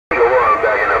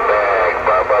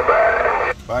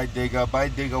Bye, Digger. Bye,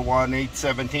 Digger 1,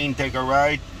 817. Take a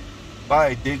ride.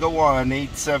 Bye, Digger 1,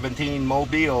 817.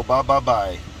 Mobile. Bye, bye,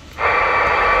 bye.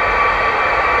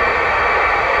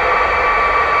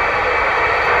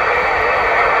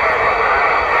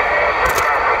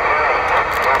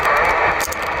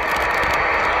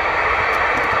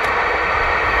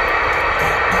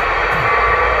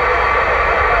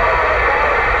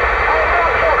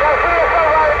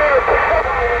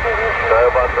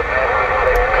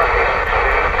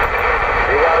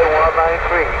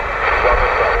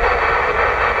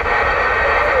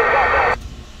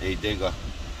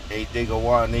 Hey Digger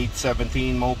 1,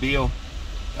 817 Mobile.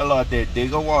 Hello there,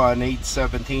 Digger 1,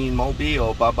 817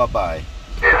 Mobile. Bye bye bye.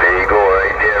 Yeah, there you go,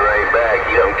 right there, right back.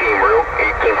 He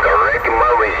came correct in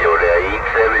my radio there.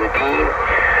 817.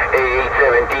 Hey,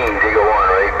 817, Digger 1,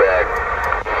 right back.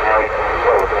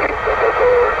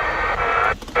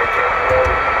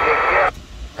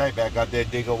 Right back out there,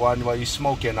 Digger 1, while you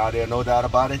smoking out there, no doubt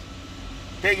about it.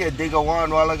 Take it, Digger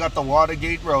 1, while I got the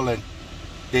Watergate rolling.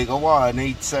 Digger 1,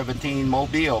 817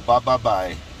 Mobile. Bye bye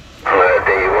bye. Well, I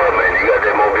tell you what, man, you got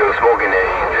that Mobile smoking there.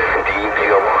 817,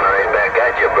 Digger 1, right back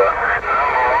at you, bro.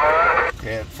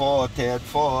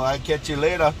 10-4. I'll catch you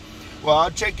later. Well,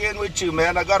 I'll check in with you,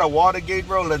 man. I got a Watergate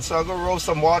rolling, so I'm going to roll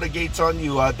some Watergates on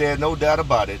you out there, no doubt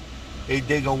about it. Hey,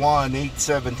 Digger 1,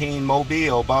 817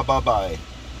 Mobile. Bye bye bye.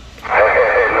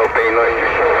 No pain, no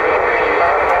issue.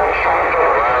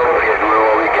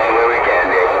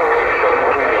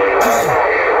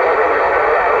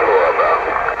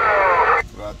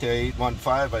 Tell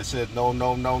 815, I said no.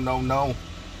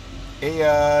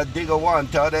 Hey, Digger 1,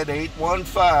 tell that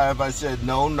 815, I said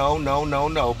no.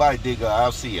 Bye, Digger,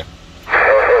 I'll see ya. No.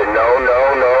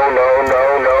 815,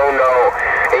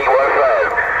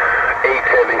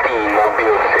 817,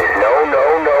 Mobile says no.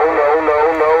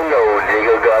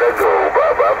 Digger gotta go.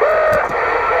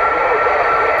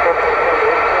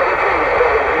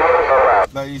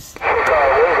 Bye. Nice.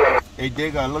 Hey,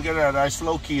 Digger, look at that, I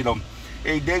slow keyed him.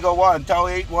 Hey, Digger 1, tell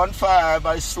 815,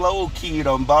 I slow keyed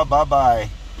him. Bye bye bye.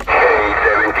 Hey,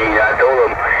 817, I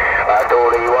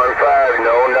told 815,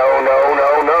 no.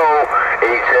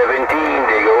 817,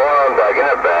 Digger 1, back in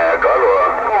the back.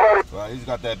 Well, he's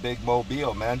got that big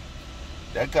Mobile, man.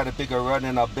 That kind of picker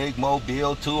running a big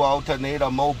Mobile, 2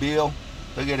 alternator Mobile.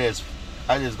 Look at this.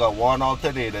 I just got 1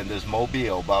 alternator in this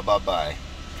Mobile. Bye bye bye.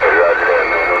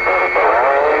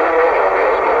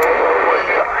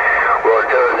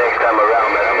 Time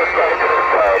around, man, I'm gonna start to the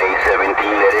side.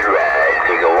 817, let it ride.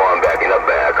 Digger 1, back in the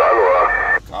back.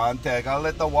 Contact. I'll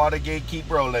let the Watergate keep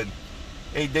rolling.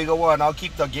 Hey, Digger 1, I'll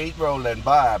keep the gate rolling.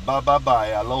 Bye.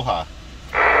 Aloha.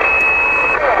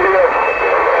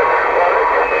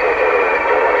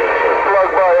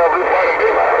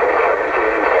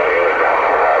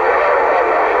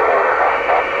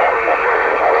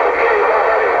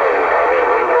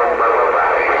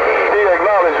 He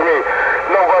acknowledged me.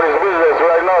 Nobody's business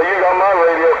right now. You got my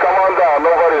radio. Come on down.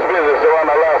 Nobody's business around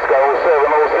Alaska.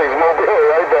 0706 Mobile,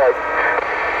 right back.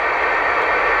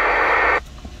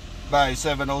 Bye,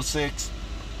 706.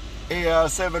 Hey,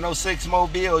 706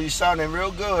 Mobile, you sounding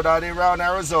real good out there around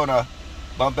Arizona.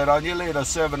 Bump it on you later,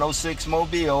 706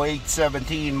 Mobile,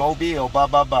 817 Mobile. Bye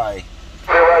bye bye.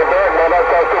 Stay right back, man. I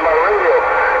talk to my radio.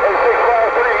 Hey,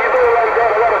 653, you do it like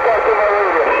that. I gotta talk to my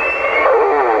radio.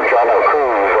 Oh, trying to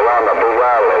cruise around the Blue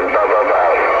Island.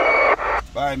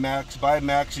 Bye,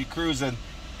 Max, you cruising.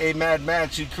 Hey, Mad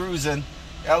Max, you cruising.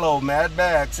 Hello, Mad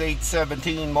Max,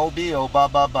 817 Mobile. Bye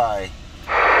bye bye.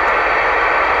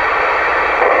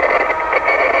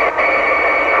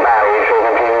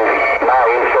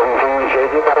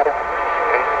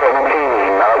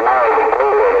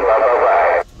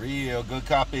 Real good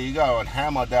copy. You got a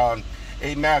hammer down.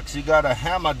 Hey, Max, you got a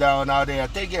hammer down out there.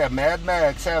 Take care, Mad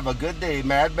Max. Have a good day,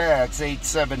 Mad Max,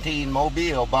 817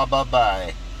 Mobile. Bye bye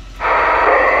bye.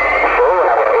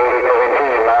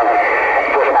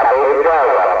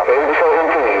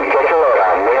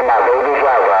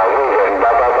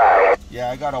 Yeah,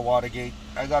 I got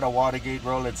a Watergate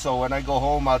rolling. So when I go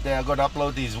home out there, I'm gonna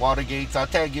upload these Watergates. I'll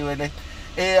tag you in it.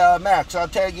 Hey, Max, I'll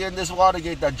tag you in this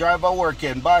Watergate. The driver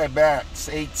working. Bye, Max,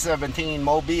 817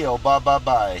 Mobile. Bye bye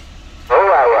bye. All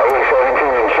right,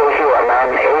 817, sure,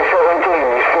 man.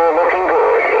 817, still looking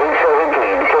good.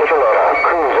 817, catch a lot.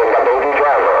 Cruising, the baby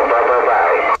driver. Bye bye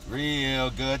bye. Real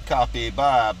good copy.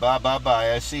 Bye bye bye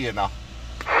bye. I see you now.